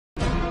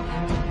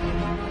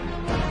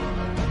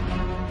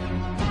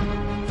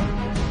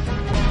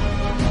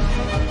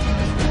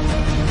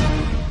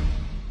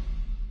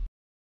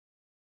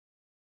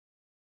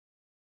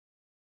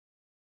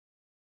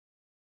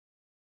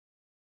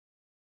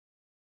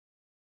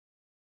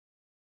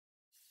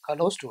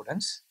Hello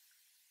students,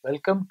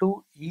 welcome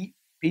to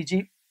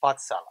EPG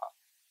Pathsala.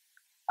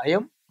 I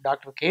am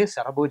Dr. K.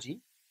 Saraboji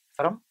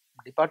from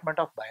Department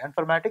of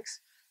Bioinformatics,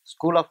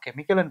 School of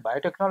Chemical and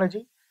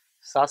Biotechnology,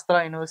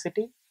 Sastra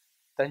University,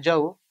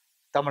 Tanjavur,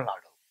 Tamil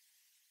Nadu.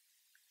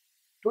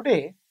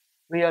 Today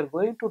we are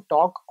going to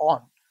talk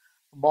on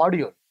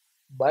module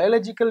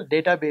Biological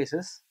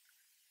Databases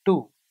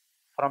 2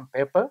 from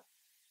paper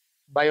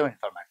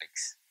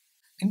Bioinformatics.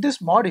 In this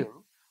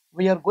module,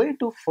 we are going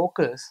to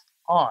focus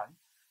on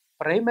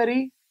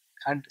primary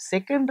and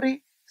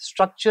secondary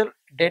structure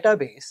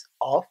database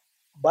of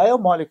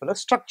biomolecular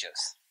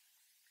structures,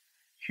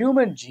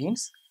 human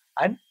genes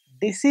and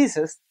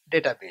diseases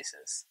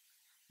databases,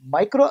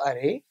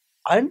 microarray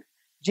and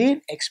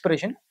gene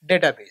expression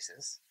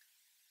databases,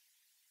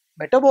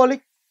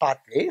 metabolic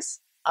pathways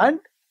and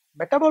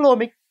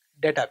metabolomic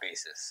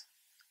databases,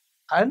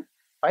 and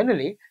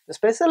finally the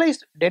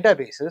specialized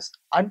databases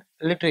and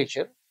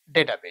literature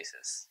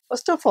databases.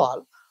 First of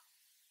all,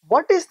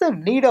 what is the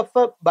need of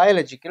a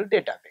biological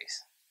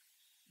database?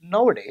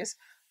 Nowadays,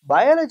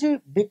 biology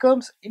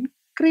becomes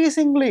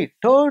increasingly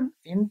turned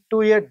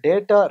into a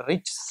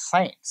data-rich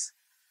science.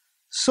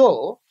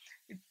 So,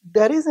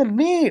 there is a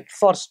need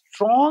for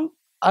strong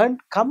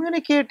and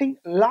communicating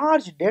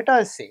large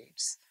data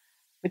sets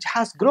which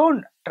has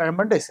grown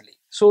tremendously.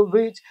 So,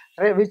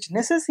 which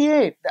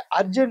necessitate the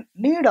urgent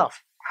need of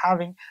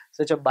having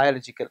such a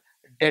biological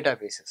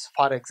databases.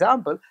 For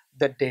example,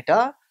 the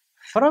data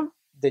from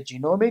the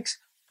genomics,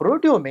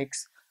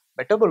 proteomics,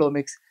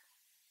 metabolomics,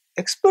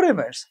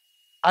 experiments,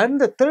 and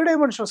the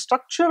three-dimensional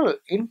structural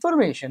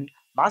information,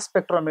 mass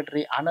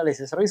spectrometry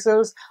analysis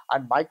results,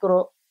 and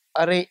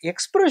microarray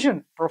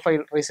expression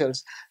profile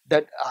results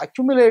that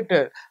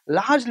accumulated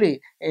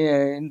largely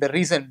in the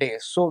recent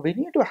days. So we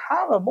need to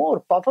have a more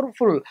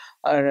powerful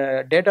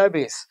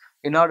database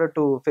in order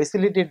to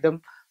facilitate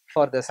them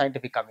for the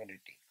scientific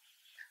community.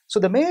 So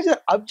the major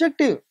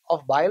objective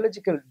of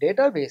biological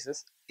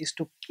databases is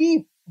to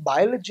keep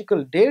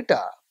biological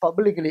data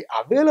publicly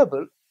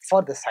available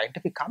for the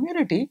scientific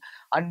community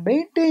and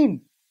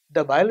maintain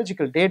the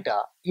biological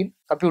data in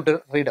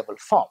computer readable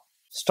form.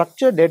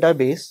 Structure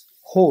database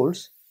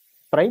holds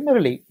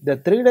primarily the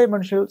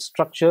three-dimensional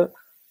structural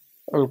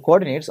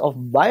coordinates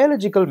of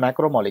biological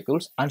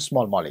macromolecules and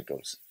small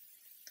molecules.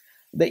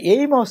 The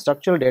aim of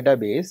structural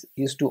database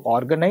is to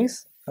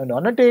organize and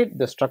annotate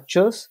the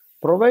structures,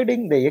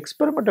 providing the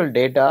experimental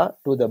data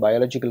to the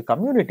biological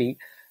community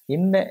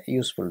in a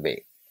useful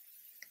way.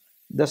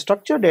 The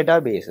structure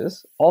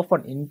databases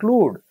often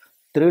include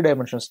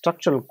three-dimensional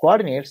structural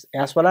coordinates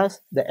as well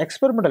as the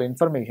experimental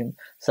information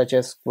such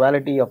as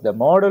quality of the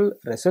model,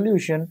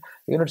 resolution,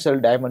 unit cell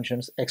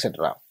dimensions,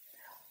 etc.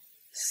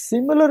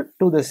 Similar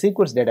to the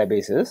sequence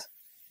databases,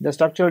 the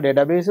structural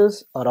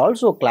databases are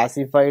also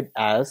classified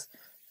as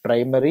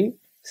primary,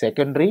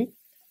 secondary,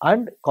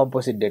 and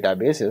composite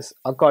databases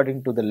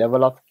according to the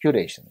level of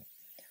curation.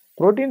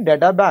 Protein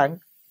Data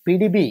Bank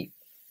 (PDB)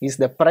 is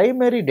the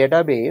primary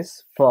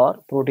database for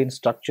protein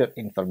structure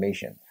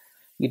information.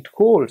 It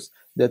holds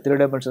the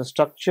three-dimensional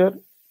structure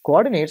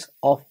coordinates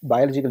of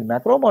biological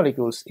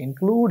macromolecules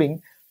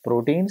including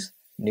proteins,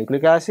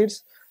 nucleic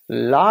acids,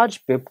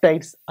 large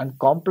peptides and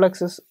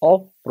complexes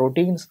of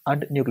proteins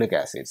and nucleic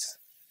acids.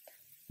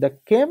 The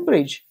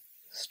Cambridge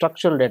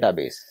Structural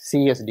Database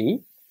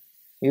 (CSD)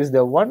 is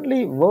the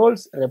only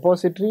world's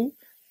repository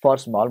for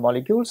small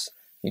molecules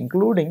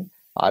including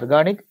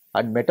organic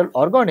and metal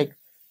organic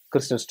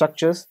crystal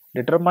structures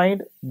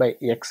determined by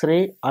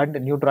X-ray and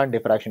neutron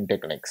diffraction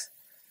techniques.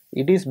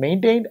 It is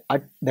maintained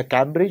at the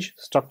Cambridge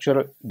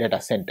Structural Data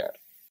Center.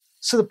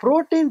 So the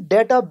Protein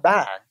Data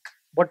Bank,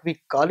 what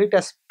we call it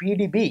as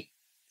PDB,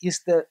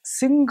 is the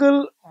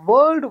single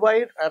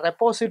worldwide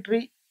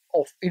repository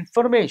of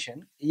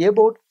information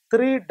about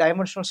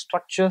three-dimensional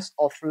structures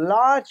of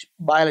large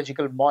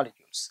biological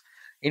molecules,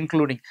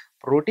 including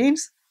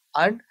proteins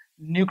and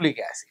nucleic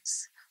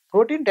acids.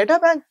 Protein Data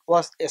Bank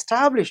was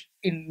established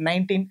in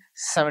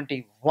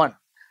 1971.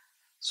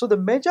 So the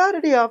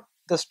majority of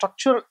the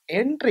structural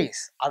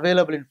entries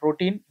available in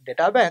Protein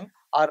Data Bank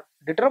are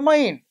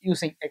determined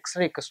using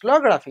X-ray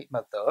crystallography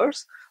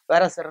methods,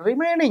 whereas the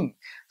remaining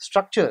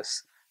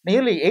structures,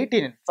 nearly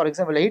 18, for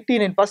example,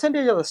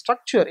 18% of the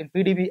structure in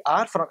PDB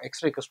are from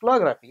X-ray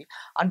crystallography,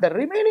 and the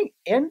remaining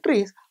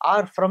entries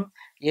are from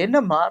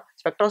NMR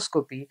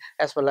spectroscopy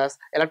as well as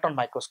electron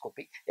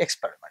microscopy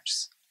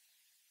experiments.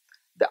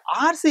 The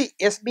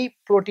RCSB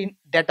Protein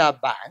Data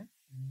Bank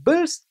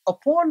builds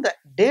upon the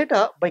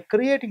data by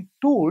creating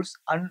tools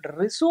and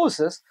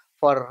resources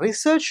for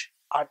research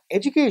and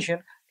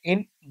education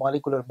in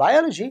molecular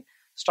biology,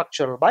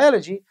 structural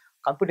biology,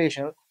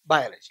 computational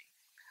biology.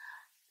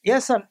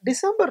 Yes, on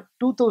December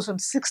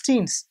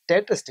 2016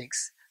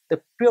 statistics,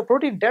 the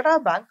Protein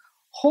Data Bank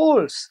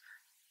holds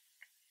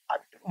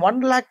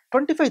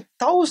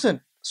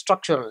 125,000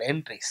 structural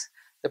entries.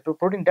 The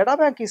Protein Data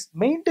Bank is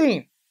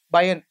maintained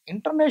by an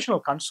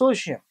international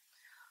consortium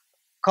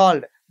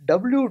called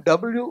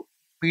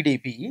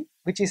WWPDB,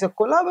 which is a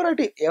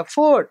collaborative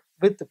effort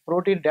with the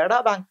Protein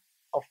Data Bank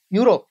of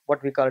Europe,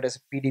 what we call it as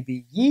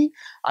PDBE,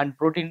 and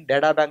Protein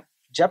Data Bank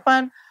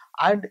Japan,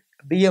 and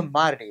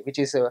BMRD, which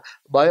is a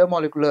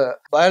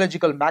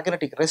biological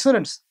magnetic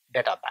resonance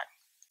data bank.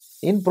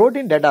 In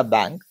Protein Data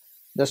Bank,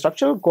 the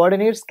structural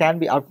coordinates can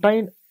be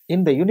obtained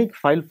in the unique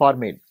file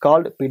format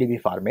called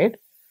PDB format,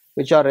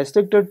 which are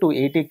restricted to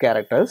 80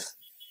 characters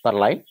per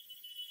line.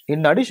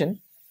 In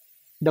addition,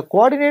 the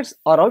coordinates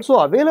are also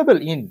available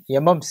in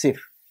MMSIF,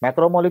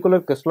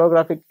 macromolecular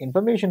crystallographic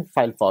information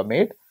file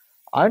format,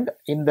 and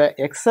in the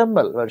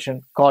XML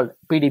version called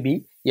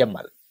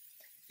PDB-ML.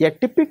 A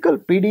typical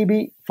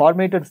PDB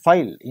formatted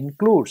file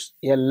includes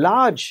a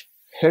large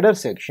header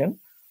section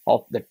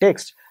of the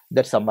text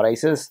that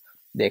summarizes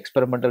the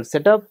experimental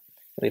setup,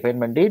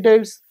 refinement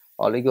details,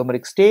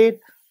 oligomeric state,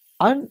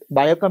 and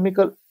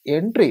biochemical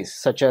entries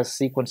such as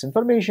sequence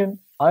information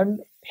and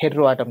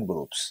heteroatom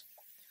groups.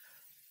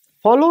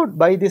 Followed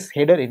by this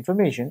header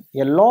information,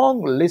 a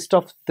long list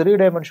of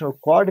three-dimensional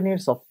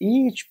coordinates of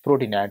each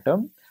protein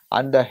atom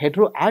and the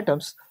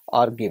heteroatoms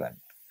are given.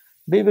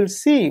 We will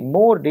see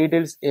more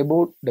details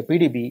about the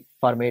PDB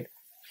format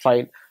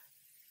file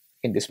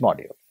in this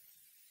module.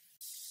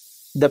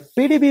 The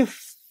PDB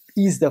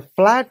is the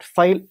flat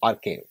file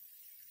archive.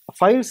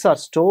 Files are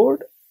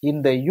stored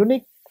in the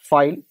unique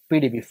file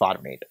PDB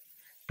format.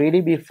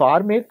 PDB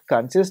format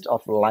consists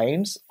of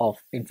lines of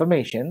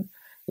information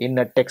in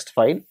a text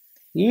file.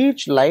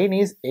 Each line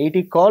is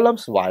 80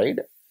 columns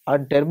wide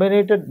and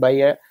terminated by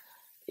an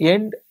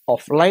end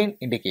of line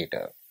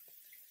indicator.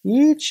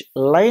 Each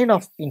line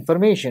of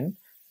information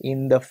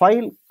in the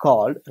file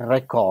called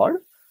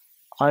record,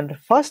 and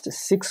first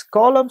 6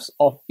 columns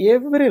of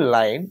every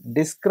line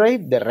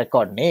describe the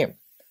record name,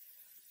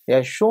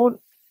 as shown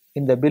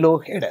in the below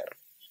header.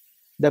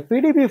 The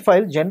PDB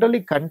file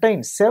generally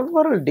contains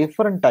several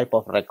different types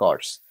of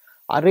records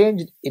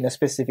arranged in a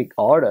specific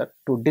order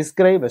to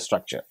describe a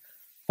structure.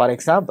 For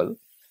example,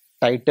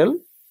 title,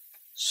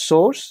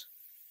 source,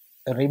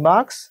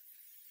 remarks,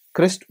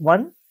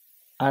 crest1,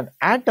 and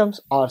atoms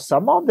are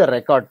some of the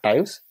record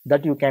types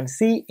that you can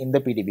see in the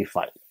PDB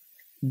file.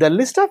 The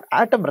list of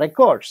atom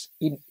records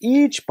in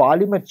each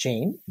polymer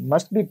chain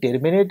must be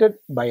terminated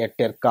by a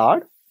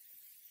tercard.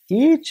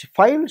 Each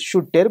file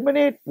should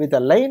terminate with a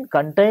line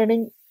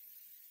containing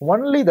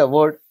only the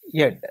word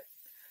end.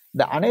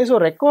 The aniso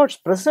records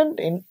present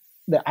in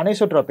the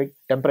anisotropic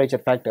temperature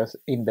factors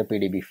in the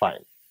PDB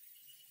file.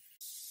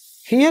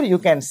 Here you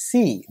can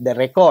see the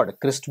record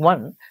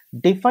crest1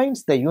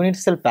 defines the unit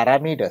cell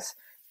parameters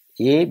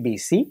A, B,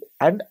 C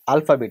and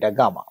alpha, beta,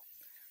 gamma,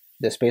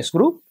 the space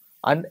group,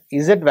 and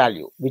Z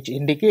value, which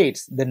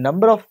indicates the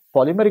number of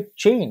polymeric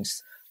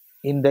chains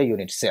in the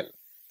unit cell.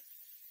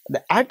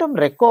 The atom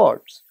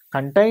records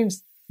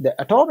contains the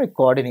atomic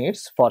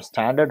coordinates for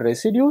standard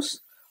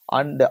residues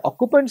and the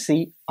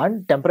occupancy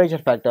and temperature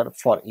factor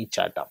for each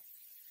atom.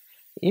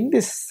 In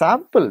this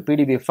sample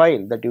PDB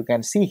file that you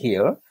can see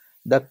here,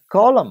 the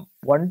column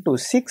 1 to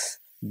 6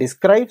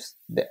 describes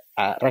the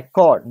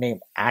record name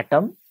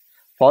atom,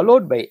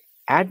 followed by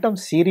atom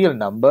serial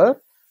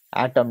number,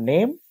 atom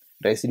name,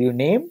 residue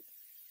name,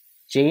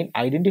 chain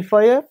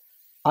identifier,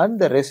 and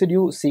the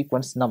residue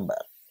sequence number.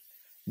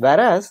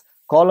 Whereas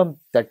column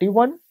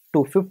 31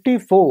 to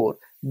 54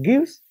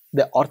 gives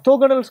the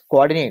orthogonal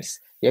coordinates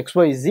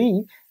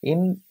XYZ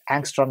in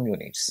angstrom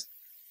units.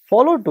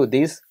 Followed to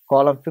this,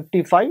 column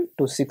 55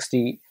 to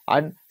 60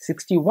 and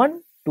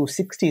 61 to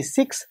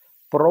 66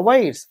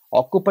 provides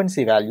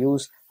occupancy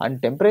values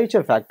and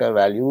temperature factor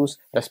values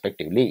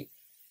respectively.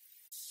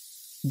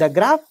 The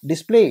graph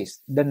displays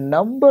the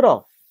number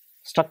of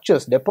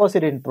structures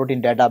deposited in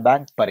protein data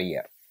bank per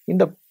year. In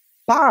the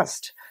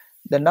past,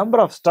 the number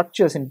of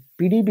structures in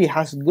PDB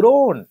has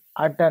grown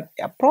at an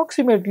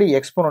approximately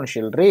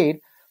exponential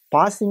rate,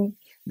 passing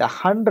the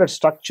 100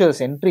 structures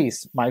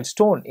entries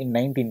milestone in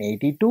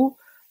 1982,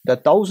 the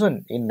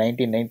 1000 in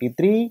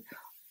 1993,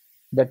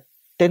 the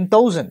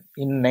 10,000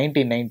 in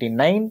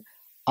 1999,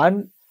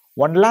 and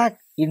 1 lakh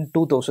in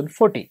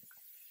 2014.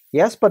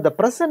 As per the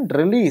present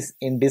release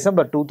in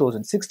December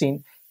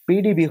 2016,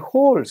 PDB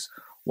holds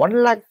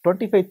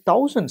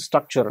 1,25,000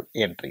 structural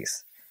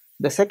entries.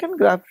 The second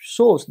graph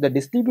shows the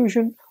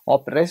distribution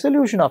of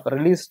resolution of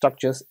released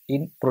structures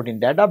in protein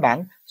data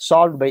bank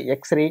solved by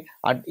X-ray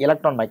and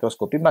electron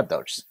microscopy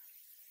methods.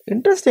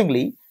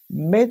 Interestingly,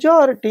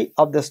 majority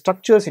of the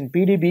structures in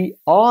PDB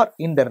are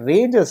in the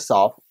ranges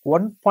of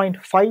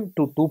 1.5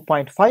 to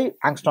 2.5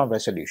 angstrom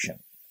resolution.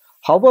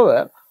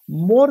 However,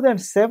 more than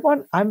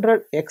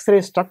 700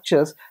 X-ray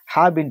structures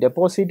have been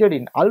deposited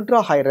in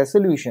ultra-high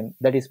resolution,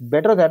 that is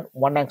better than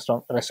 1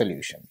 angstrom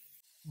resolution.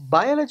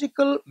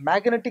 Biological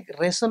Magnetic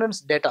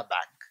Resonance Data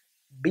Bank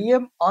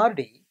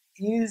 (BMRD)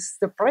 is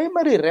the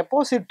primary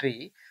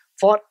repository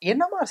for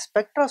NMR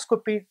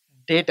spectroscopy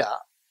data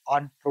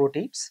on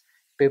proteins,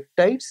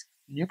 peptides,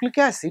 nucleic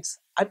acids,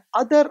 and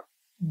other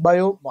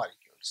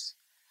biomolecules.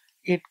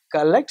 It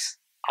collects,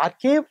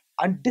 archives,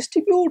 and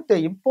distributes the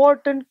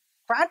important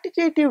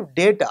quantitative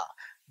data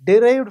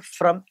derived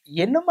from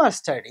NMR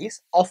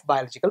studies of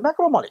biological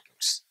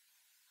macromolecules.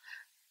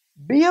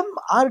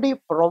 BMRD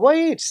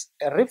provides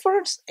a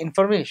reference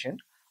information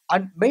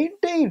and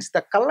maintains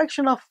the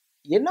collection of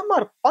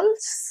NMR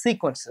pulse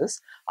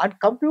sequences and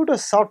computer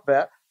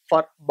software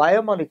for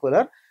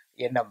biomolecular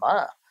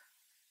NMR.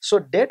 So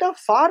data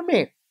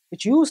format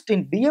which used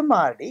in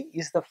BMRD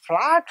is the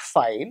flat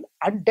file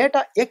and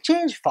data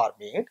exchange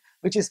format,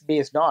 which is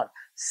based on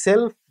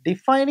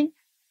self-defining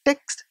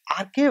text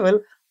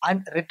archival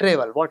and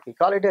retrieval, what we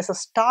call it as a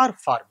star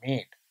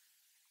format.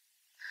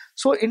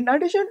 So in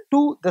addition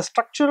to the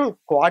structural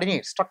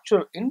coordinates,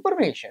 structural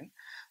information,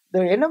 the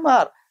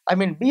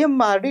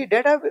BMRD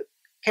data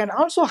can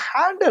also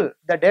handle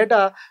the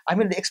data,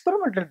 the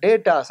experimental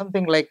data,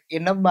 something like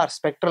NMR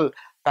spectral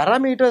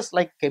parameters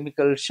like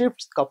chemical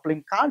shifts,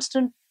 coupling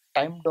constant,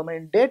 time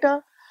domain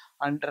data,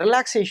 and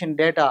relaxation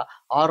data,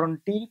 or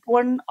on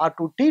T1 or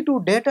to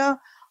T2 data,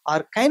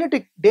 or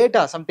kinetic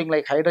data, something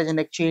like hydrogen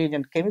exchange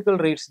and chemical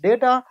rates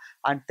data,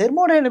 and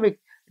thermodynamic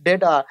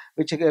data,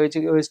 which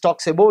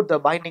talks about the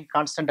binding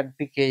constant and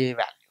pKa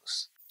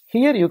values.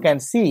 Here you can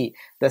see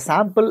the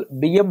sample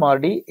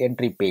BMRD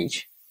entry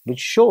page, which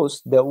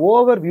shows the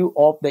overview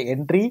of the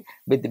entry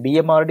with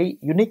BMRD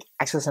unique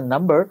accession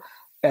number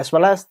as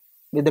well as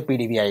with the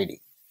PDB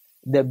ID.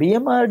 The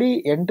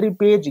BMRD entry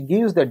page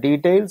gives the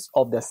details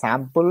of the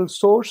sample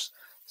source,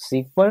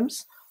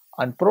 sequence,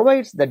 and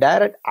provides the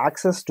direct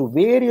access to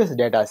various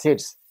data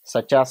sets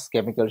such as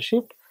chemical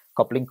shift,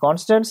 coupling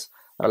constants,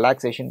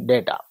 relaxation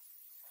data.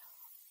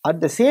 At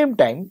the same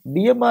time,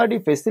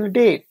 BMRD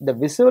facilitates the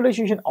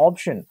visualization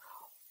option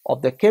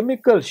of the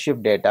chemical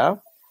shift data,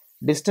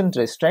 distance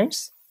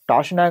restraints,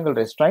 torsion angle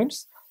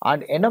restraints,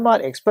 and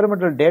NMR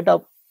experimental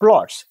data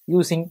plots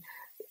using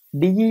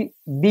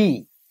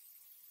DEB.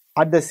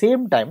 At the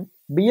same time,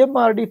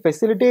 BMRD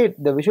facilitates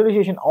the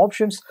visualization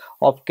options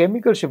of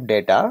chemical shift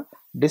data,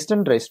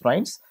 distance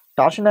restraints,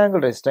 torsion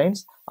angle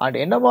restraints, and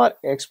NMR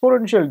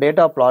exponential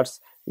data plots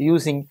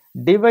using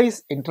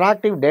device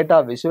interactive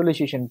data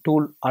visualization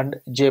tool and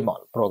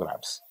JMOL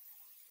programs.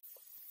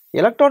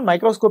 Electron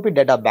Microscopy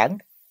Data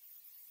Bank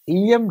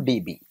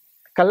 (EMDB)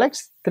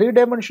 collects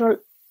three-dimensional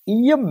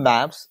EM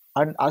maps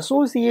and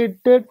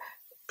associated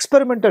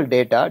experimental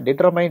data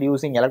determined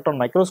using electron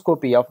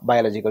microscopy of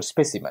biological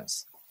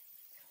specimens.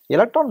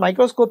 Electron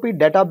Microscopy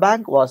Data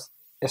Bank was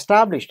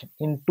established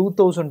in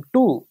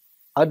 2002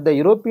 at the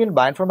European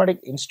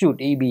Bioinformatics Institute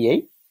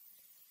 (EBI).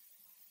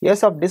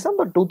 As of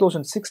December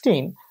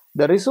 2016,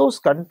 the resource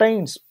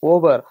contains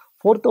over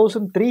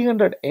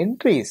 4,300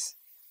 entries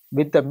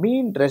with a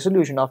mean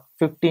resolution of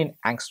 15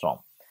 angstrom.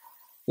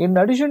 In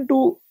addition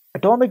to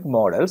atomic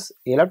models,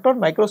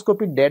 Electron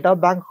Microscopy Data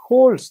Bank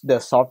holds the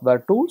software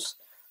tools,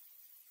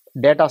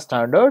 data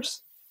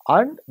standards,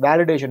 and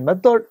validation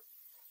method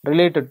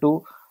related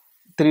to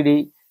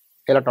 3D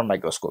electron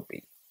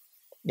microscopy.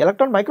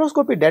 Electron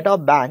Microscopy Data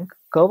Bank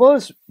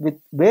covers with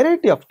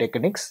variety of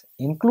techniques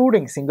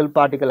including single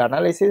particle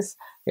analysis,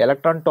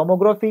 electron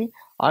tomography,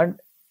 and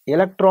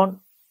electron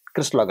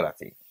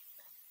crystallography.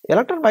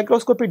 Electron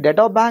Microscopy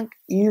Data Bank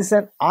is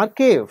an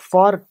archive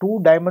for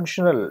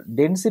two-dimensional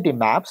density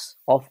maps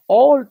of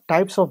all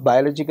types of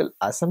biological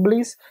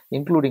assemblies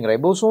including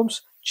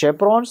ribosomes,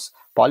 chaperones,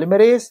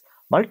 polymerase,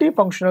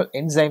 multifunctional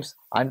enzymes,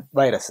 and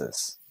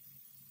viruses.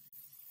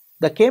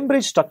 The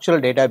Cambridge Structural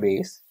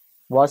Database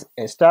was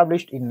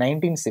established in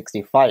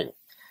 1965,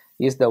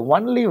 is the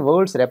only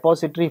world's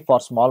repository for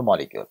small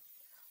molecule,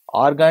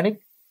 organic,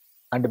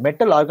 and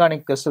metal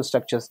organic crystal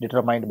structures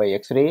determined by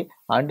X-ray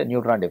and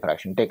neutron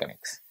diffraction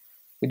techniques.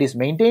 It is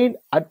maintained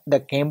at the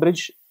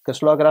Cambridge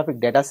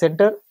Crystallographic Data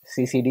Center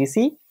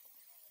 (CCDC).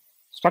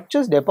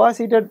 Structures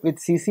deposited with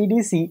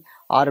CCDC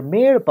are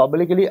made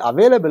publicly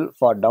available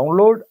for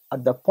download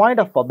at the point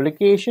of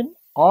publication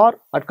or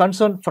at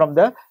consent from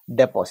the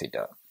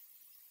depositor.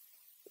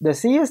 The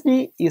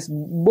CSD is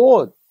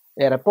both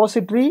a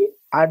repository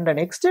and an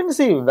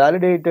extensive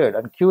validated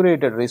and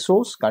curated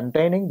resource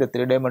containing the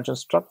three-dimensional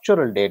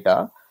structural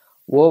data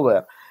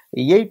over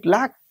 8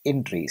 lakh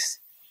entries.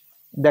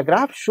 The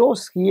graph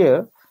shows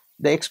here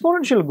the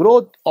exponential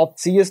growth of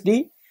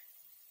CSD,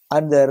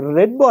 and the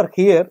red bar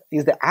here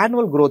is the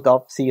annual growth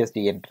of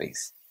CSD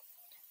entries.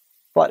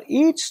 For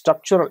each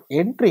structural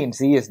entry in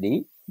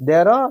CSD,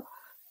 there are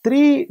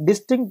 3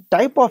 distinct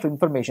types of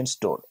information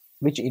stored,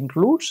 which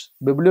includes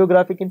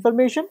bibliographic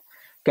information,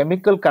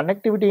 chemical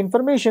connectivity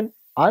information,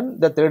 and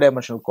the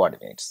three-dimensional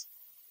coordinates.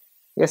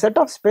 A set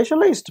of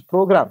specialized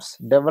programs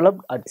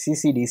developed at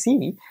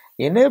CCDC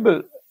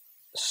enable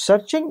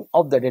searching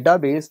of the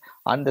database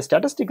and the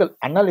statistical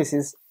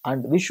analysis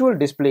and visual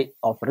display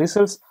of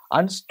results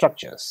and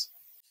structures.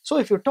 So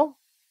if you talk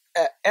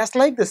as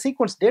like the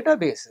sequence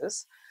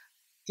databases,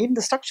 in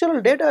the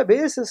structural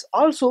databases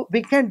also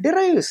we can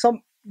derive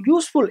some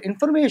useful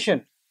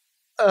information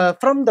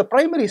from the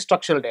primary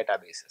structural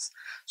databases.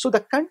 So the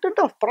content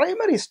of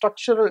primary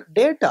structural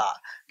data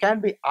can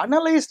be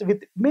analyzed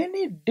with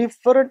many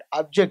different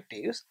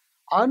objectives,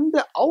 and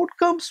the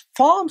outcomes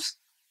forms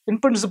in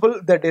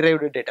principle, the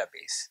derived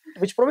database,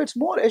 which provides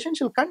more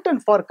essential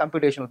content for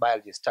computational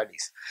biology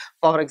studies.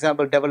 For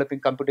example,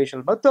 developing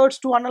computational methods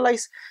to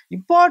analyze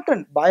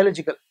important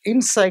biological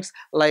insights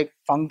like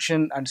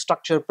function and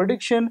structure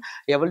prediction,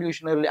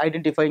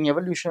 identifying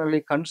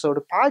evolutionarily conserved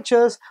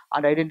patches,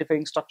 and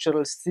identifying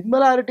structural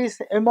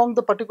similarities among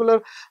the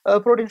particular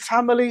protein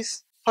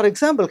families. For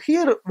example,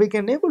 here we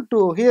can able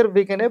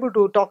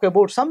to talk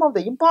about some of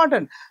the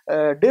important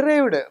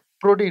derived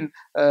protein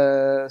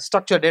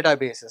structure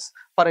databases.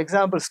 For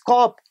example,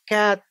 SCOP,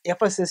 CAT,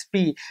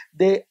 FSSP,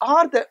 they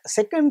are the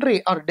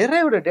secondary or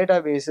derived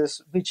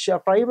databases which are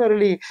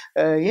primarily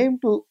aim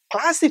to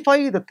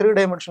classify the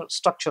three-dimensional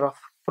structure of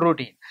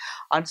protein.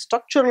 And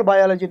structural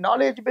biology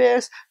knowledge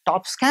base,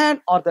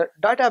 TopScan, or the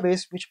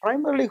database which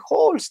primarily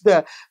holds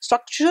the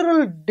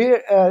structural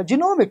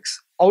genomics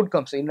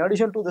outcomes. In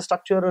addition to the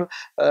structural,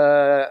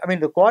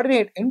 the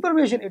coordinate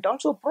information, it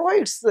also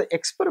provides the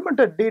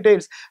experimental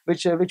details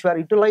which were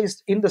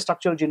utilized in the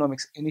structural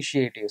genomics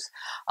initiatives.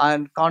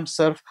 And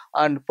CONSERV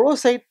and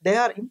ProCite, they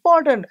are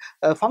important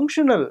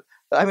functional.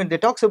 They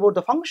talks about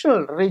the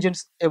functional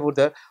regions about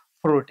the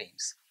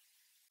proteins.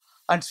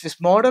 And Swiss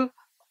model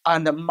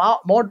and the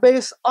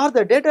Modbase are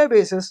the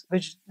databases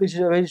which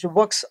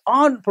works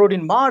on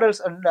protein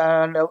models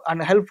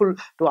and helpful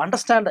to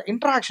understand the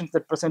interactions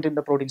that present in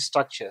the protein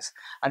structures.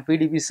 And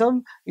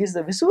PDBsum is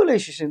the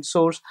visualization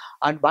source,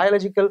 and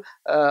biological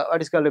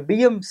what is called a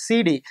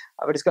BMCD,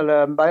 what is called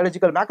a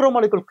biological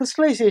macromolecule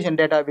crystallization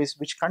database,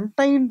 which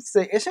contains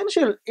the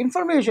essential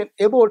information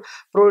about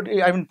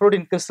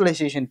protein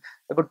crystallization,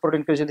 about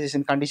protein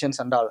crystallization conditions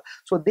and all.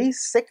 So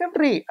these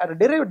secondary or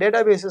derived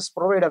databases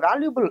provide a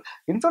valuable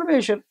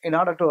information in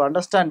order to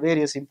understand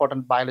various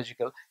important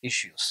biological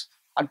issues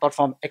and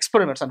perform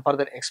experiments and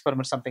further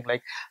experiments, something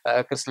like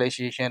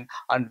crystallization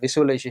and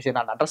visualization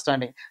and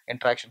understanding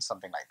interactions,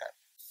 something like that.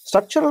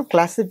 Structural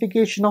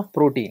classification of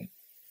protein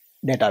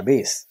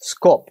database,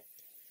 SCOPE,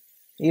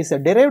 is a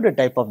derived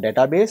type of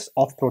database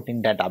of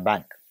protein data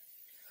bank.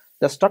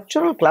 The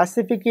structural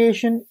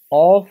classification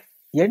of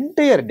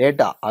entire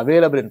data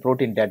available in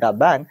protein data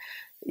bank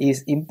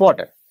is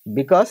important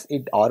because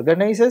it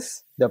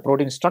organizes the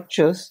protein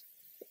structures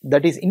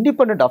that is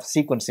independent of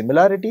sequence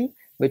similarity,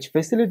 which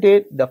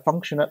facilitate the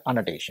functional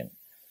annotation.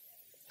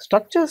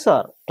 Structures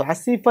are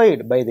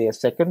classified by their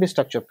secondary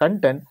structure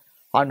content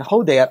and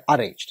how they are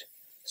arranged.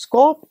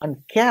 SCOP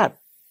and CAT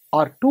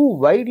are two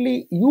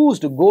widely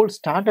used gold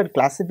standard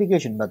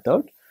classification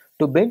methods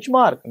to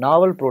benchmark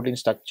novel protein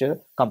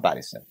structure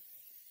comparison.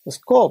 The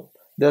SCOP,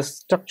 the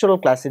structural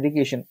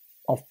classification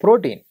of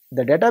protein,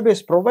 the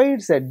database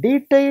provides a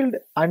detailed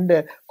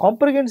and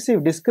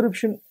comprehensive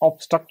description of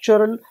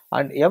structural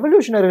and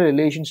evolutionary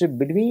relationship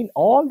between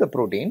all the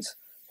proteins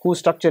whose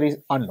structure is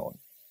unknown.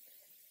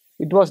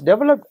 It was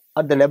developed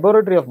at the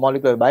Laboratory of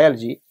Molecular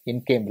Biology in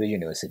Cambridge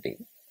University.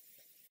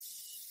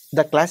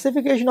 The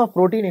classification of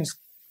protein in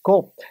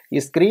SCOP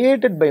is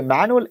created by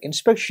manual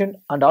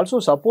inspection and also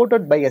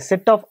supported by a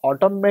set of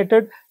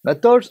automated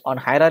methods on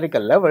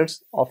hierarchical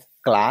levels of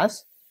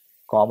class,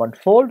 common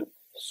fold,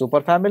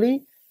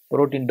 superfamily,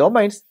 protein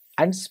domains,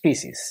 and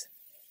species.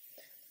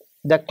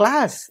 The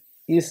class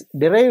is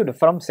derived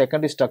from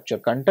secondary structure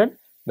content,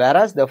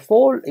 whereas the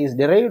fold is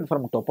derived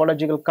from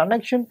topological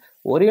connection,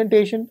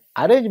 orientation,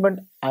 arrangement,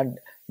 and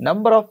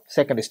number of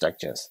secondary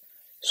structures.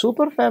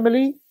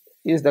 Superfamily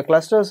is the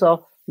clusters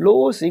of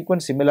low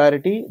sequence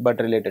similarity but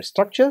related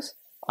structures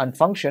and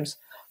functions,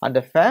 and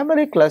the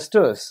family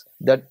clusters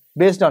that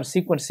based on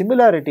sequence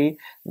similarity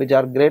which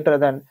are greater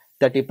than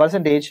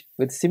 30%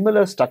 with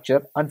similar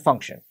structure and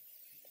function.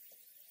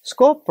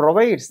 SCOP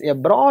provides a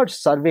broad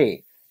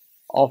survey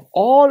of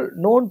all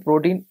known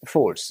protein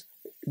folds,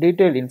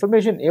 detailed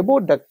information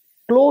about the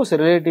close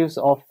relatives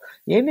of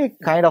any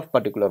kind of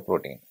particular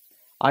protein,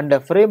 and a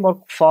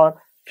framework for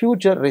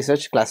future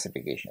research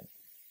classification.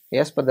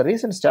 As per the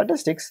recent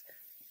statistics,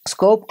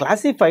 SCOP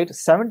classified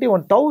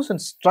 71,000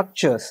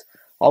 structures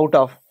out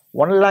of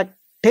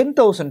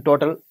 110,000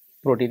 total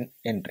protein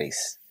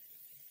entries.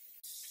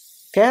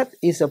 CAT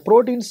is a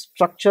protein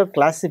structure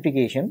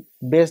classification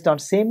based on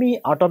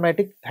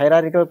semi-automatic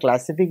hierarchical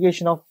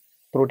classification of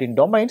protein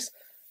domains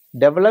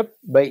developed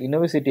by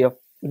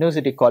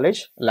University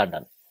College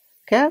London.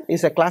 CAT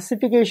is a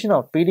classification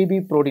of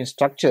PDB protein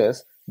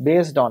structures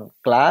based on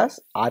class,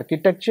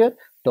 architecture,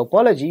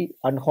 topology,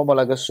 and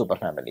homologous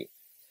superfamily.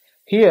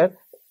 Here,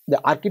 the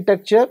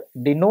architecture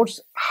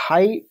denotes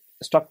high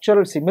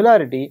structural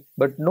similarity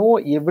but no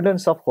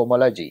evidence of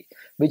homology,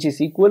 which is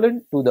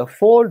equivalent to the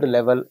fold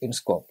level in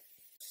SCOP.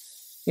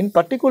 In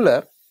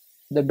particular,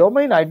 the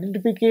domain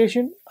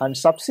identification and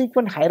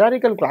subsequent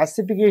hierarchical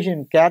classification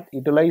in CAT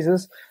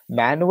utilizes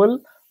manual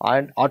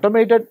and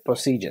automated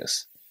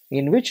procedures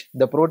in which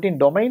the protein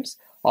domains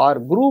are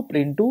grouped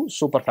into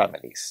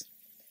superfamilies.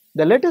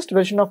 The latest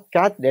version of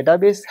CAT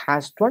database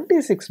has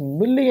 26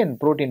 million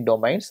protein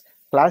domains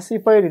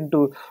classified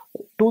into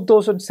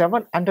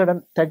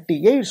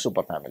 2,738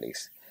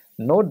 superfamilies.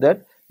 Note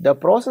that the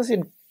process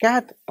in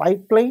CAT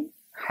pipeline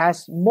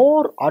has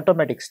more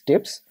automatic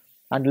steps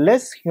and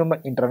less human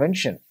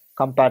intervention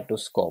compared to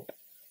SCOPE.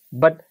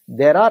 But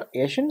there are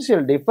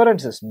essential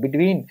differences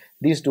between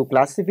these two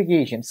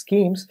classification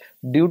schemes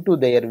due to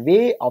their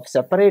way of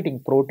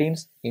separating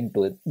proteins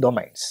into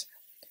domains.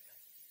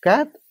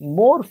 Cath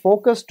more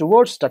focused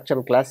towards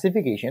structural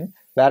classification,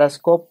 whereas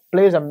SCOPE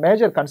plays a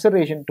major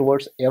consideration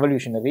towards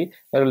evolutionary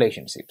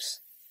relationships.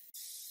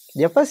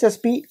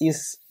 FSSP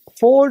is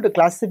fold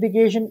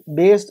classification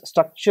based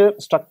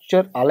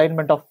structure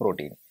alignment of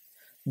protein.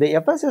 The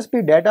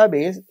FSSP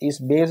database is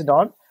based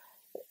on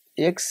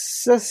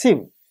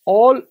excessive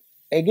all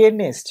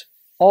against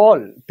all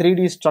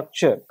 3D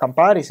structure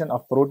comparison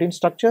of protein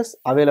structures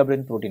available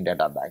in protein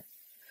data bank.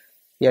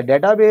 A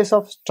database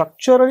of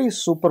structurally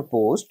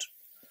superposed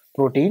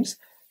proteins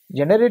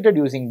generated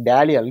using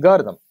DALI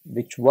algorithm,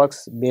 which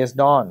works based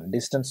on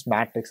distance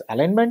matrix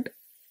alignment.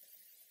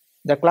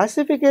 The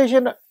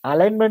classification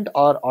alignment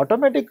are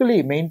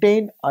automatically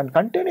maintained and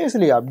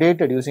continuously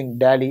updated using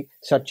DALI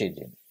search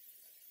engine.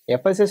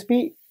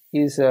 FSSP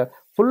is a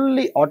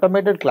fully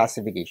automated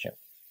classification.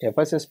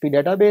 FSSP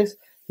database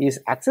is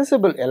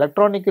accessible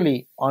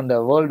electronically on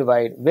the World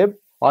Wide Web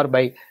or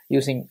by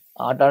using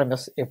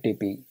autonomous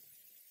FTP.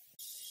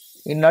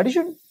 In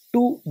addition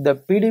to the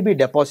PDB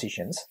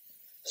depositions,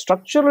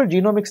 structural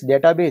genomics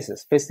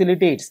databases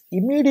facilitates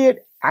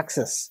immediate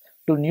access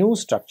to new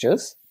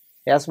structures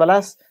as well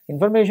as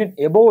information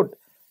about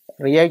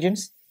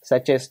reagents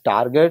such as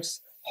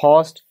targets,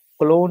 host,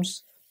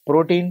 clones,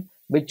 protein,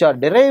 which are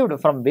derived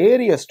from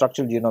various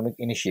structural genomic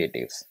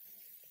initiatives.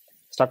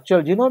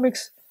 Structural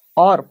genomics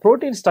or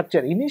protein structure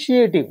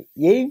initiative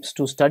aims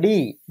to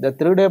study the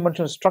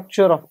three-dimensional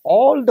structure of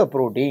all the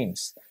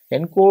proteins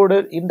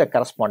encoded in the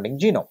corresponding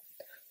genome.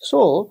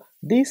 So,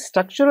 these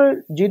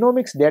structural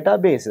genomics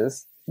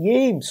databases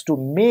aims to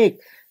make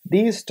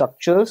these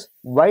structures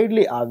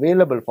widely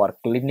available for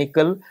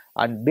clinical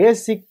and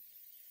basic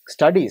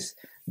studies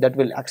that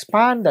will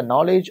expand the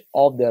knowledge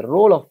of the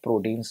role of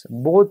proteins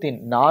both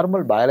in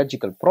normal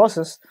biological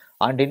process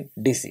and in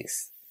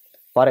disease.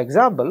 For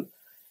example,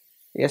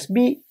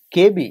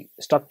 SBKB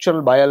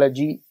Structural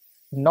Biology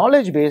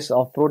Knowledge Base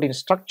of Protein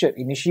Structure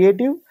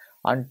Initiative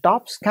and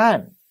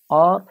TopScan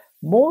are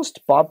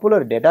most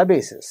popular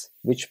databases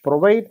which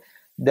provide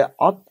the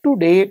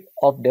up-to-date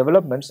of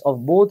developments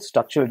of both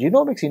structural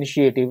genomics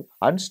initiative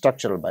and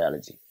structural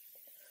biology.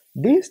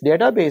 These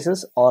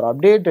databases are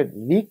updated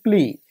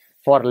weekly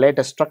for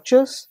latest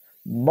structures,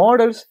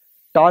 models,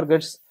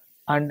 targets,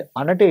 and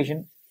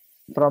annotation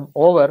from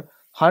over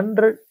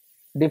 100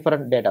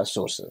 different data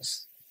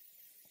sources.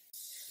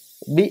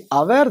 Be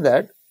aware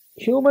that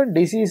human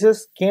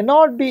diseases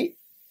cannot be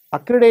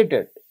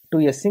accredited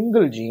to a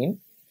single gene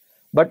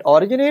but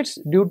originates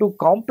due to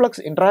complex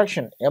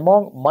interaction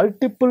among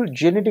multiple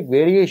genetic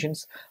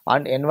variations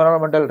and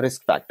environmental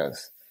risk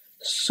factors.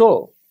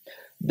 So,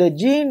 the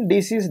gene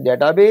disease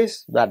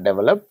database were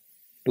developed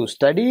to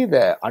study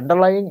the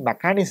underlying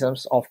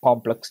mechanisms of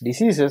complex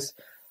diseases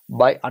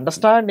by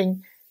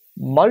understanding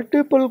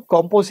multiple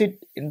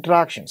composite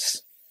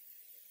interactions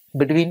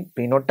between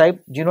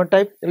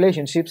phenotype-genotype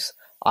relationships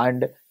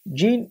and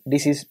gene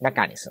disease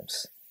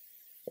mechanisms.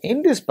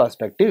 In this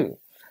perspective,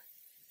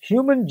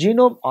 Human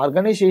Genome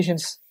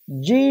Organization's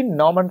Gene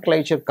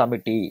Nomenclature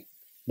Committee,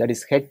 that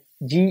is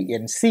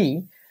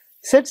HGNC,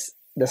 sets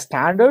the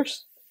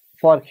standards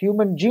for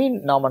human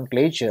gene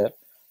nomenclature,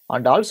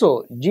 and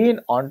also Gene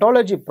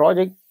Ontology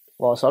project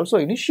was also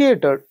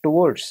initiated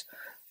towards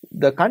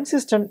the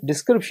consistent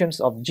descriptions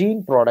of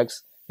gene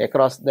products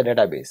across the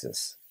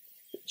databases.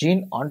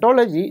 Gene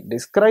ontology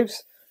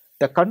describes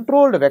the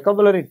controlled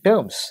vocabulary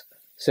terms,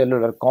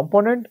 cellular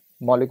component,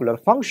 molecular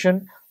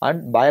function,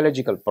 and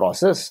biological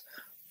process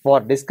for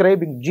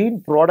describing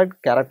gene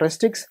product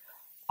characteristics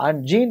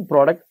and gene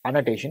product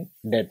annotation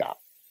data.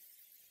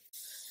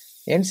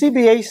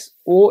 NCBI's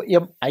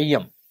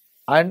OMIM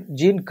and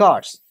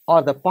GeneCards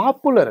are the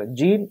popular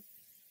gene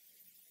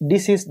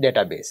disease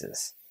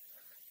databases.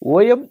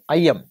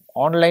 OMIM,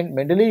 Online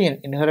Mendelian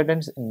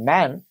Inheritance in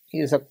Man,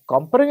 is a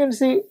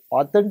comprehensive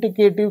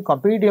authenticative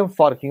compendium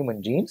for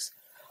human genes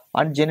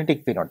and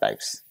genetic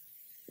phenotypes.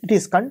 It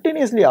is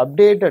continuously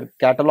updated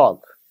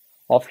catalog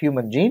of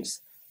human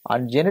genes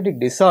and genetic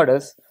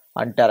disorders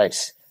and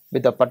traits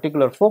with a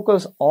particular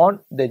focus on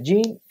the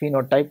gene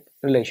phenotype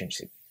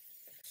relationship.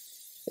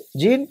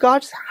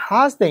 GeneCards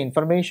has the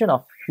information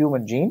of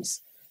human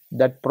genes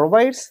that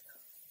provides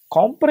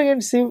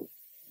comprehensive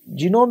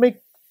genomic,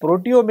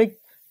 proteomic,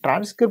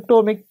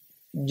 transcriptomic,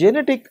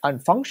 genetic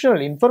and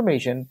functional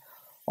information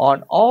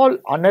on all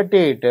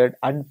annotated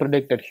and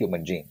predicted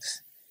human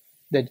genes.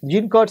 The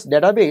GeneCards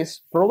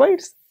database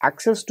provides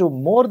access to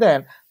more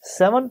than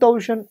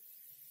 7,000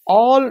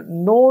 all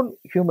known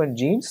human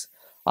genes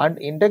and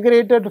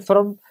integrated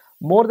from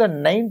more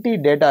than 90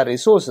 data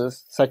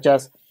resources such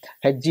as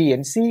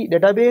HGNC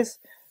database,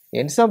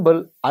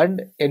 Ensemble,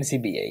 and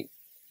NCBI.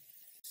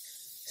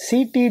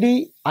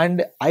 CTD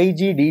and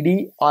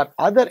IGDD are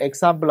other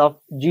example of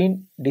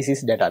gene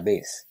disease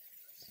database.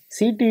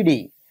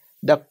 CTD,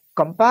 the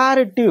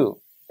Comparative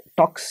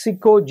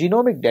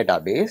Toxicogenomic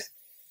Database,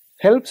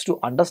 helps to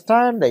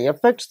understand the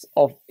effects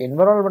of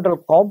environmental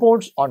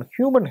compounds on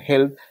human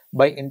health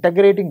by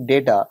integrating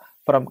data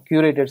from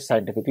curated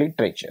scientific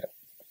literature.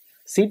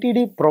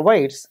 CTD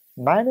provides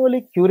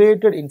manually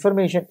curated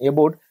information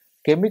about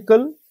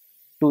chemical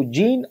to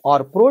gene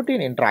or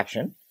protein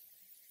interaction,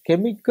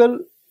 chemical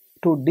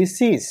to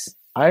disease,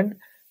 and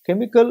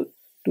chemical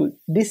to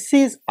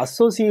disease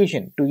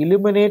association to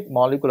eliminate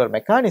molecular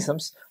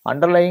mechanisms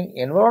underlying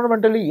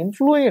environmentally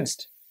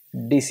influenced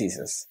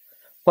diseases.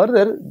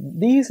 Further,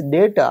 these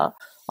data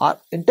are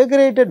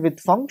integrated with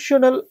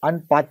functional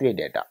and pathway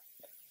data.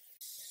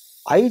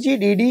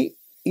 IGDD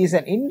is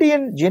an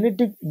Indian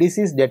genetic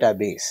disease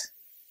database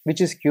which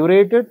is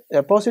curated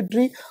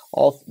repository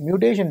of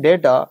mutation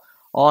data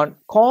on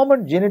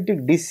common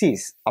genetic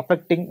disease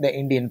affecting the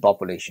Indian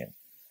population.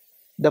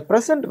 The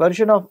present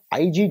version of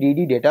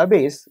IGDD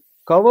database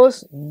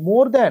covers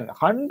more than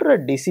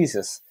 100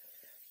 diseases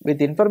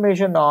with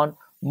information on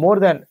more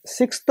than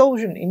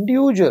 6,000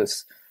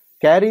 individuals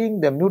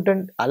carrying the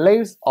mutant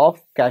alleles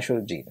of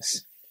casual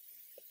genes.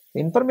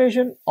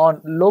 Information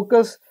on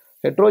locus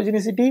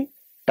heterogeneity,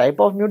 type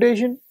of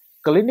mutation,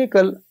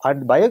 clinical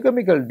and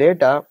biochemical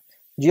data,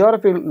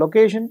 geographical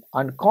location,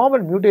 and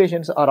common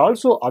mutations are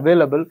also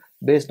available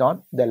based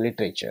on the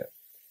literature.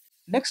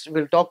 Next,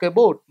 we'll talk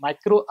about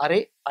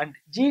microarray and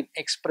gene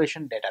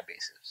expression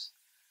databases.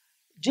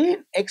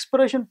 Gene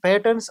expression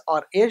patterns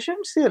are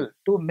essential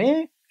to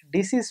make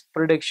disease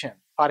prediction,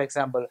 for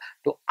example,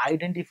 to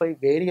identify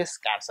various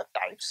cancer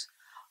types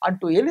and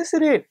to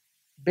elucidate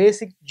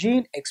basic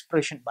gene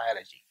expression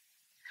biology.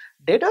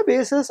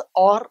 Databases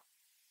are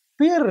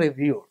peer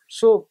reviewed.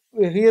 So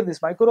here this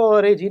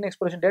microarray gene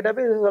expression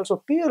database is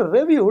also peer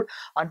reviewed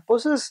and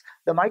possess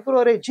the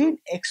microarray gene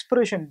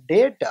expression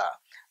data,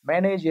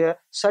 manage a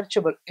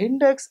searchable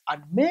index,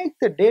 and make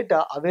the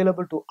data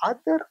available to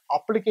other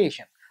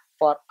application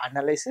for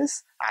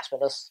analysis as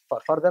well as for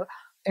further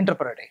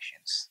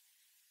interpretations.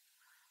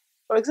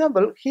 For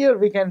example, here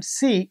we can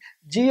see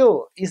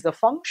GEO is the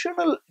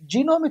functional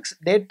genomics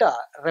data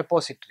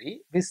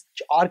repository which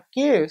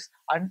archives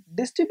and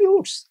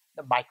distributes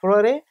the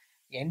microarray,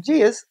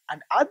 NGS,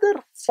 and other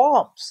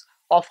forms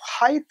of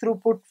high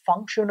throughput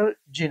functional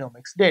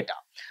genomics data,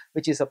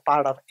 which is a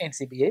part of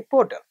NCBI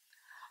portal.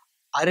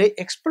 Array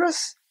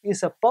Express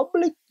is a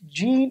public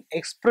gene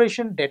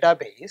expression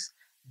database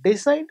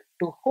designed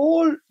to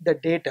hold the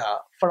data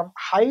from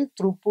high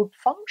throughput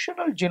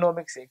functional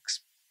genomics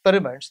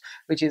experiments,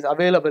 which is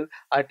available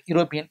at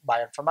European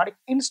Bioinformatics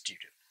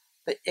Institute.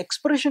 The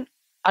Expression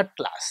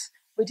Atlas,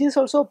 which is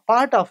also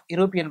part of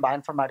European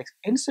Bioinformatics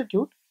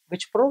Institute,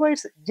 which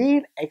provides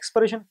gene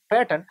expression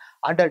pattern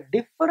under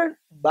different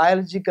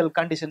biological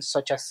conditions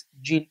such as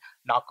gene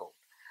knockout.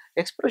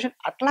 Expression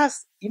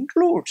Atlas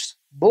includes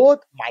both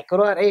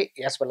microarray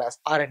as well as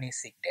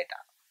RNA-seq data.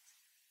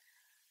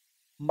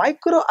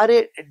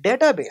 Microarray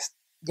database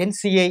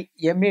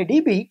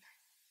NCI-MADB,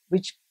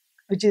 which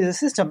is a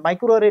system,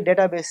 microarray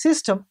database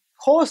system,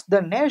 hosts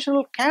the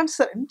National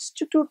Cancer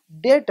Institute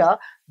data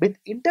with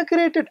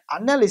integrated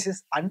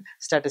analysis and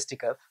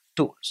statistical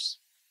tools.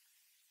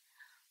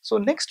 So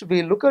next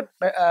we look at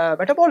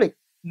metabolic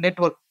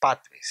network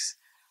pathways.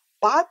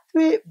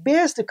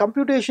 Pathway-based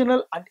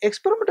computational and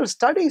experimental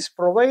studies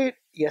provide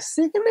a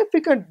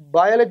significant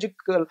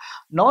biological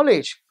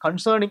knowledge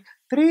concerning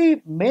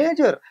three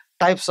major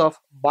types of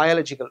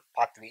biological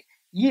pathway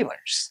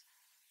events.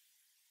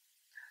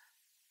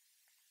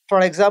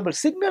 For example,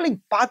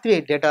 signaling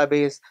pathway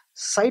database,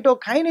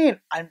 cytokinin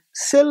and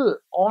cell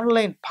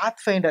online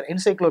pathfinder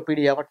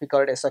encyclopedia, what we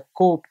call it as a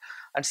COPE,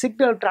 and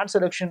signal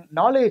transduction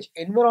knowledge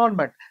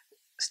environment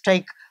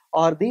STIKE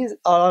are these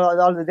are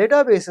all the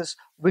databases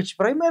which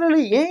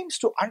primarily aims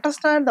to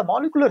understand the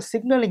molecular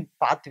signaling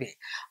pathway,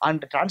 and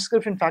the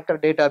transcription factor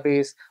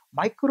database,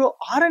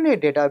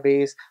 microRNA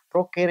database,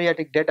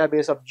 prokaryotic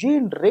database of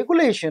gene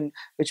regulation,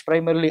 which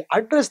primarily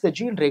address the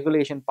gene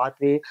regulation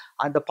pathway,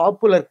 and the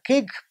popular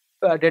KIG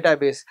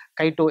database,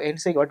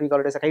 what we call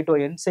it as a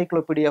Kaito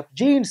Encyclopedia of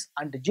Genes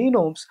and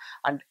Genomes,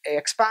 and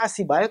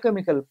EXPASI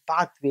biochemical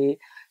pathway,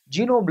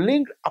 genome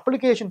linked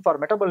application for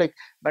metabolic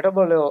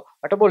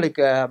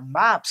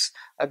maps,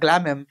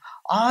 GLAMM.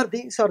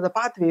 These are the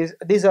pathways,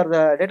 these are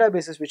the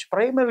databases which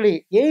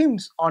primarily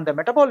aims on the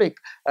metabolic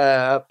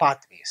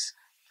pathways.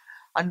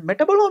 And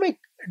metabolomic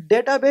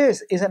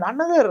database is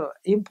another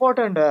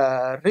important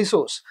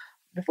resource.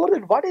 Before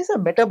that, what is a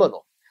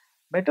metabolome?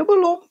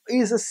 Metabolome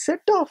is a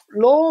set of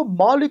low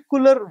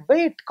molecular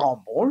weight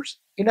compounds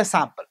in a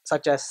sample,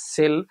 such as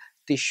cell,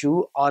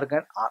 tissue,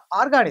 organ, or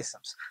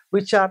organisms,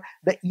 which are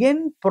the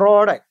end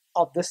product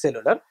of the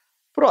cellular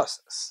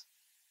process.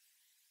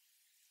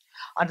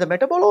 And the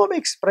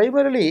metabolomics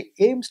primarily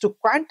aims to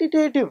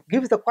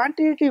gives the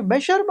quantitative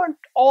measurement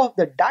of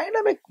the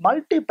dynamic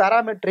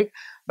multi-parametric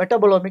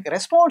metabolomic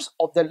response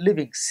of the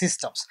living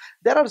systems.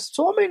 There are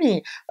so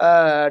many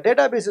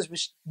databases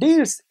which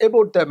deals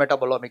about the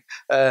metabolomic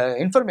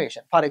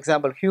information. For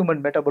example,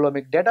 human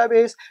metabolomic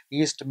database,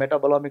 yeast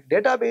metabolomic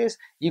database,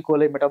 E.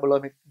 coli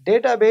metabolomic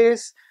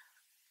database,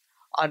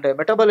 and a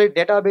metabolic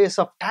database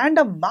of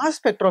tandem mass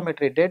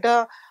spectrometry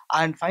data,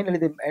 and finally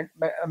the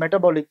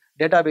metabolic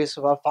database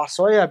for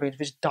soybeans,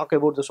 which talk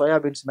about the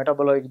soybeans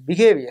metabolic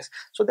behaviors.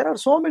 So there are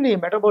so many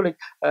metabolic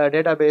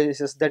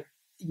databases that,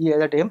 yeah,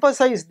 that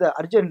emphasize the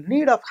urgent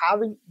need of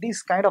having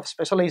these kind of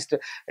specialized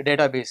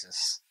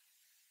databases.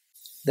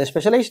 The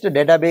specialized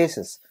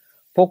databases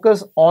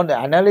focus on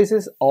the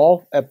analysis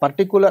of a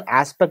particular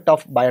aspect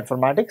of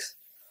bioinformatics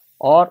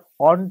or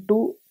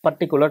onto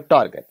particular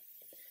target.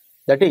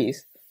 That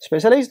is,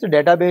 specialized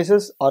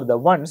databases are the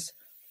ones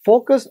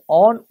focused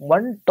on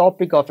one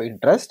topic of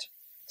interest,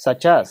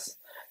 such as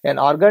an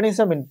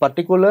organism in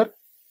particular,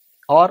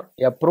 or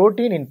a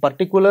protein in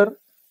particular,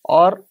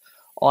 or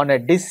on a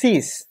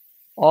disease,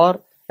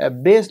 or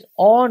based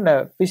on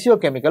a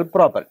physiochemical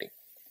property.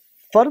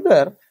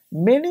 Further,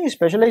 many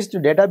specialized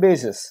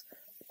databases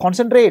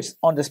concentrates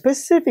on the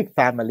specific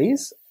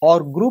families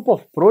or group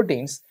of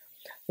proteins,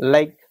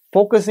 like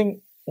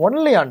focusing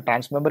only on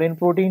transmembrane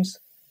proteins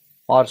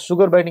or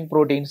sugar binding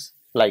proteins,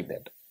 like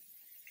that.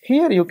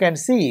 Here you can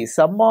see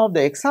some of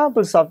the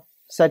examples of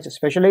such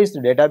specialized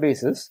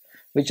databases,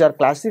 which are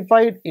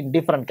classified in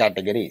different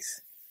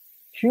categories: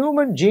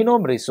 human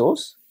genome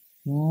resource,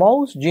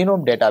 mouse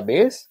genome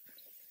database,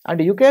 and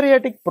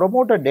eukaryotic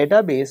promoter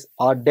database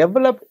are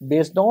developed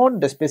based on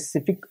the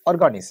specific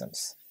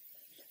organisms,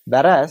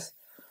 whereas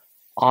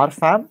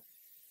RFAM,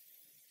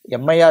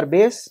 MIR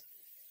base,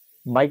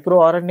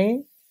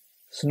 microRNA,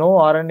 Snow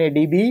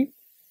RNA-DB,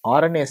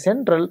 RNA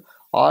Central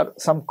are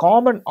some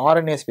common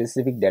RNA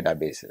specific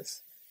databases.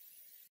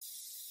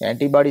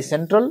 Antibody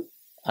Central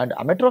and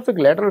amyotrophic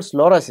lateral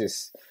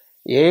sclerosis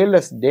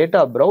ALS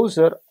data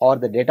browser are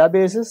the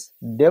databases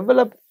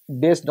developed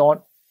based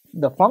on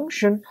the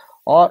function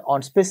or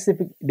on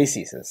specific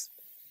diseases.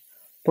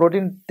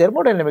 Protein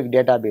thermodynamic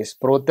database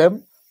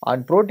ProTherm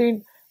and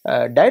protein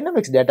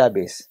dynamics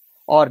database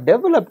are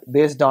developed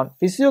based on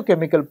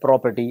physiochemical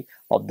property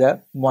of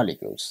the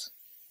molecules.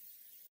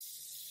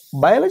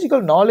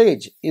 Biological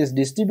knowledge is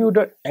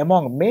distributed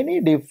among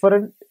many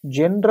different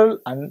general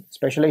and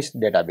specialized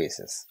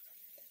databases.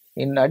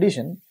 In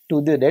addition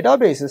to the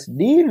databases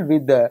deal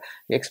with the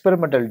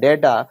experimental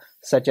data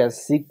such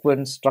as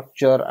sequence,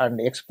 structure,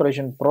 and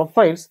expression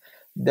profiles,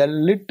 the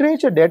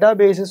literature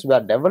databases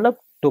were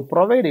developed to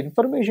provide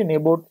information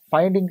about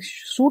finding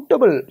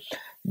suitable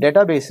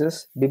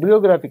databases,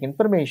 bibliographic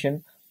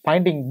information,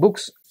 finding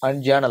books,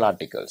 and journal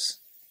articles.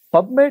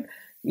 PubMed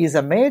is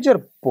a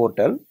major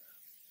portal,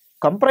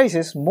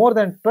 comprises more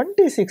than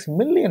 26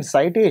 million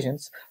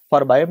citations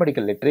for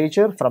biomedical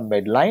literature from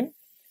Medline,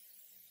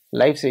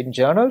 life science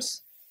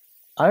journals,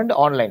 and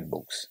online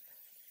books.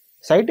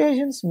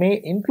 Citations may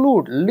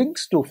include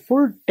links to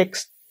full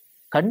text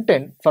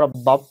content from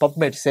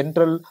PubMed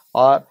Central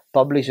or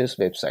publishers'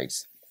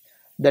 websites.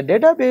 The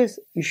database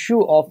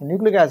issue of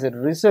nucleic acid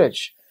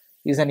research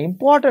is an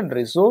important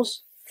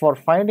resource for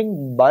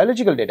finding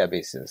biological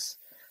databases.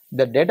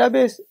 The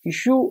database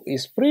issue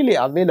is freely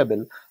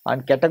available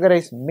and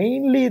categorizes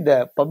mainly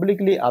the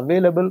publicly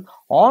available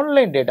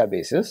online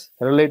databases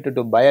related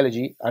to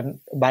biology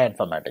and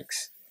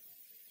bioinformatics.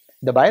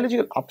 The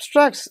biological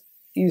abstracts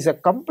is a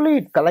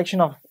complete collection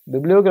of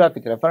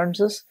bibliographic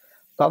references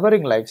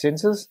covering life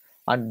sciences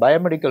and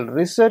biomedical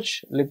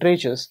research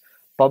literatures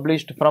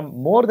published from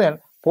more than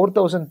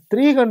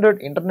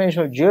 4,300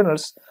 international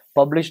journals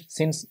published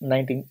since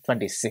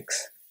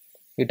 1926.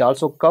 It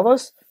also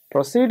covers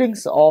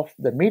proceedings of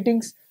the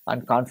meetings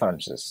and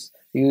conferences,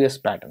 US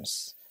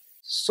patents.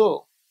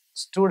 So,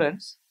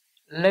 students,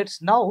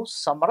 let's now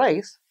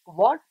summarize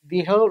what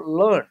we have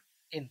learned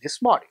in this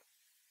module.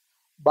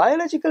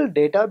 Biological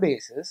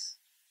databases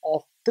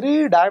of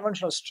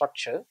three-dimensional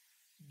structure,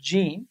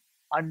 gene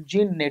and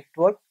gene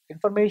network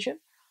information,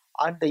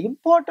 and the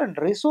important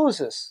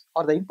resources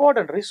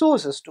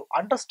to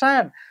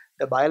understand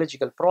the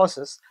biological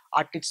process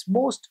at its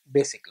most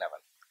basic level.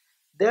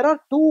 There are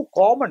two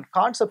common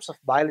concepts of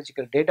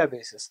biological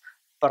databases: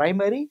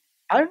 primary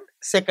and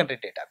secondary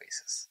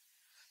databases.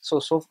 So,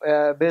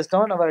 based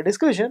on our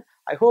discussion,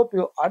 I hope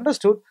you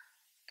understood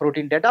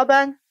Protein Data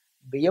Bank,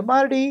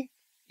 BMRD,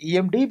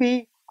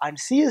 EMDB, and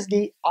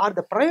CSD are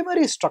the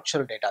primary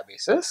structural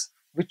databases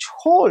which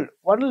hold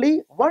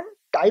only one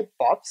type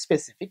of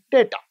specific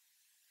data.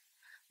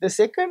 The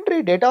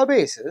secondary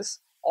databases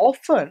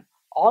often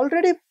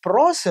already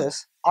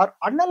process or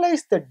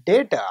analyze the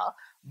data,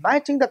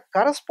 matching the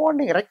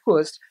corresponding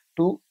request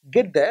to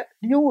get the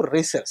new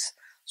results.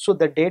 So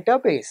the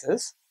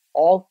databases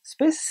of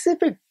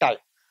specific type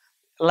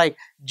like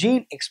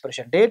gene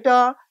expression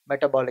data,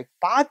 metabolic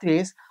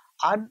pathways,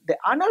 and the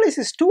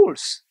analysis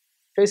tools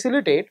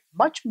facilitate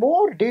much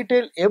more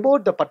detail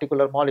about the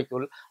particular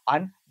molecule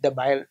and the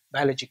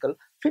biological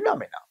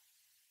phenomena.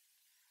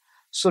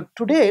 So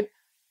today,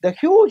 the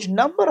huge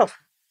number of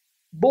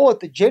both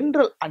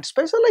general and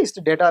specialized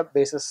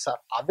databases are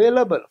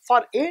available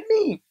for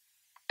any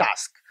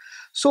task.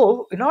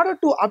 So in order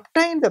to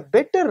obtain the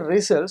better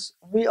results,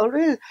 we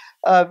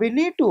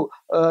need to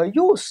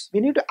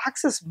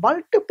access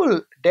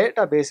multiple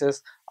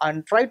databases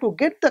and try to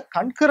get the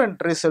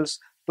concurrent results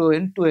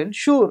to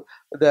ensure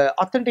the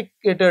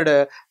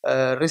authenticated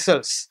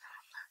results.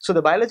 So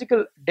the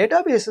biological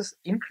databases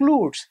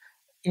includes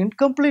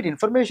incomplete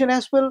information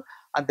as well,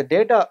 and the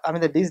data, I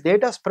mean, these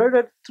data spread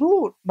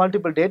through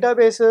multiple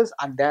databases,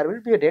 and there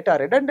will be a data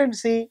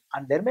redundancy,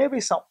 and there may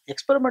be some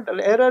experimental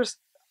errors.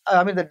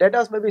 I mean, the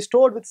data may be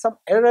stored with some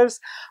errors,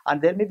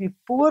 and there may be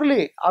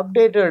poorly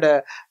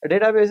updated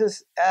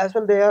databases as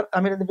well. They are,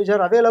 I mean, which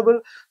are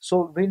available.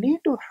 So we need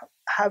to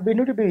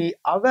be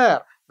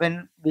aware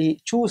when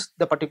we choose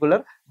the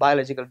particular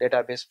biological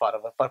database for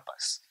our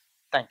purpose.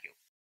 Thank you.